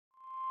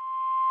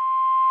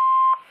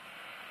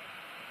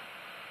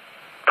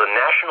The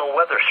National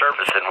Weather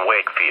Service in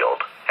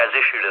Wakefield has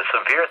issued a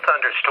severe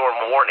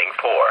thunderstorm warning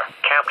for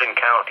Camden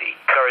County,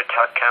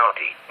 Currituck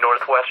County,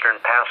 northwestern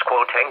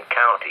Pasquotank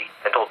County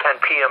until 10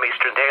 p.m.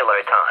 Eastern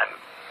Daylight Time.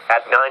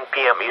 At 9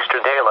 p.m.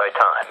 Eastern Daylight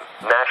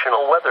Time,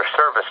 National Weather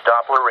Service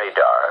Doppler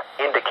radar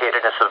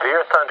indicated a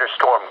severe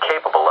thunderstorm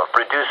capable of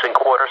producing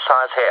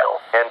quarter-size hail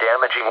and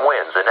damaging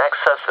winds in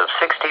excess of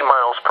 60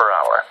 miles per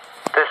hour.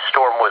 This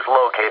storm was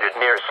located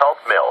near Salt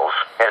Mills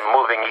and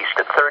moving east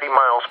at 30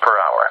 miles per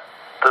hour.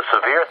 The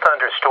severe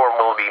thunderstorm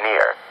will be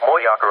near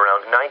Moyoc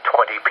around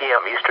 9:20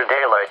 p.m. Eastern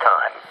Daylight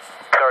Time,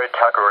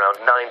 Currituck around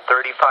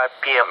 9:35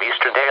 p.m.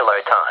 Eastern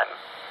Daylight Time,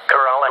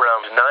 Corral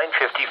around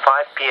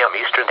 9:55 p.m.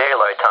 Eastern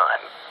Daylight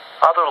Time.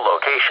 Other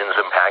locations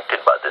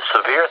impacted by the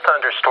severe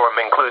thunderstorm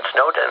include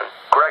Snowden,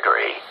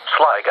 Gregory,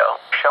 Sligo,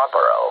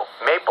 Shawborough,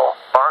 Maple,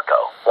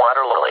 Barco,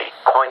 Waterlily,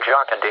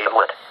 Coinjock, and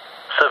David.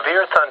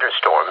 Severe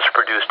thunderstorms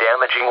produce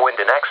damaging wind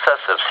in excess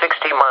of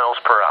 60 miles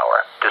per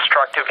hour,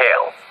 destructive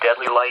hail,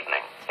 deadly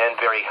lightning, and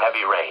very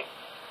heavy rain.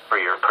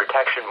 For your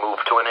protection, move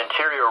to an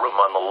interior room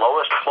on the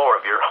lowest floor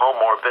of your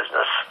home or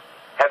business.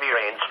 Heavy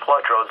rains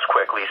flood roads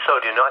quickly, so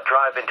do not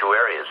drive into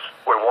areas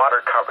where water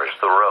covers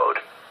the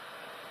road.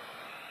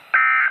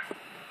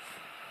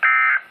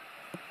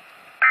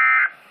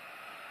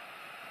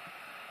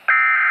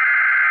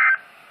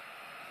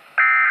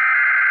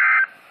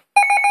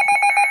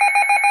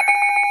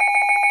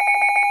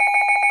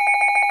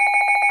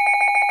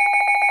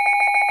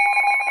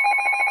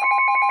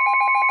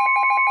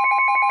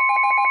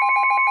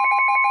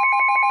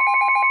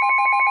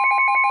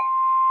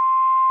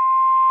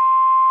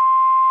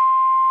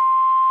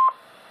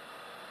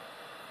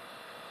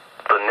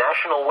 The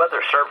National Weather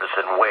Service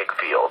in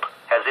Wakefield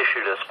has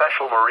issued a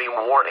special marine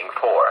warning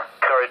for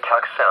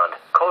Currituck Sound,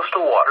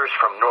 coastal waters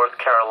from North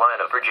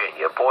Carolina,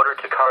 Virginia, border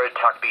to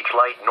Currituck Beach,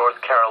 light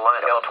North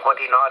Carolina,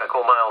 20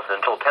 nautical miles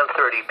until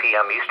 10:30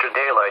 p.m. Eastern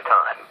Daylight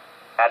Time.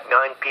 At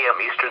 9 p.m.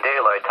 Eastern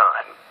Daylight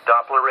Time,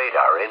 Doppler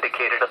radar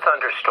indicated a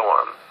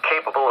thunderstorm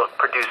capable of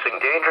producing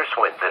dangerous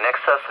winds in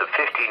excess of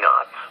 50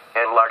 knots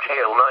and large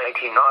hail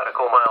 19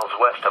 nautical miles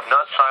west of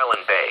Nuts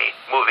Island Bay,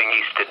 moving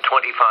east at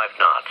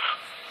 25 knots.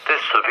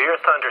 This severe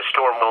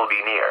thunderstorm will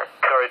be near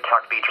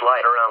Currituck Beach,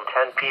 light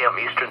around 10 p.m.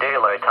 Eastern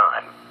Daylight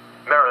Time.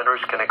 Mariners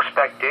can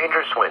expect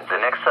dangerous winds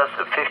in excess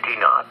of 50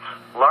 knots,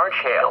 large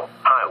hail,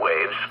 high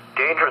waves,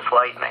 dangerous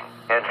lightning,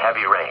 and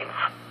heavy rains.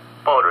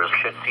 Boaters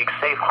should seek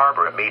safe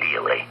harbor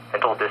immediately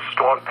until this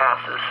storm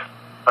passes.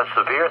 A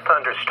severe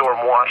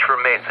thunderstorm watch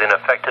remains in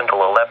effect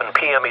until 11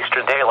 p.m.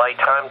 Eastern Daylight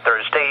Time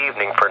Thursday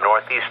evening for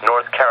Northeast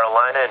North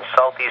Carolina and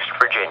Southeast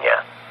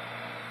Virginia.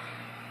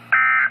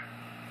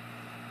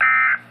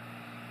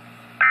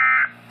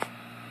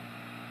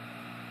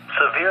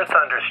 Severe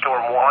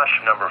thunderstorm watch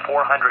number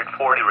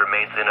 440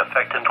 remains in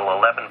effect until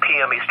 11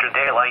 p.m. Eastern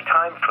Daylight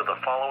Time for the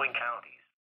following counties.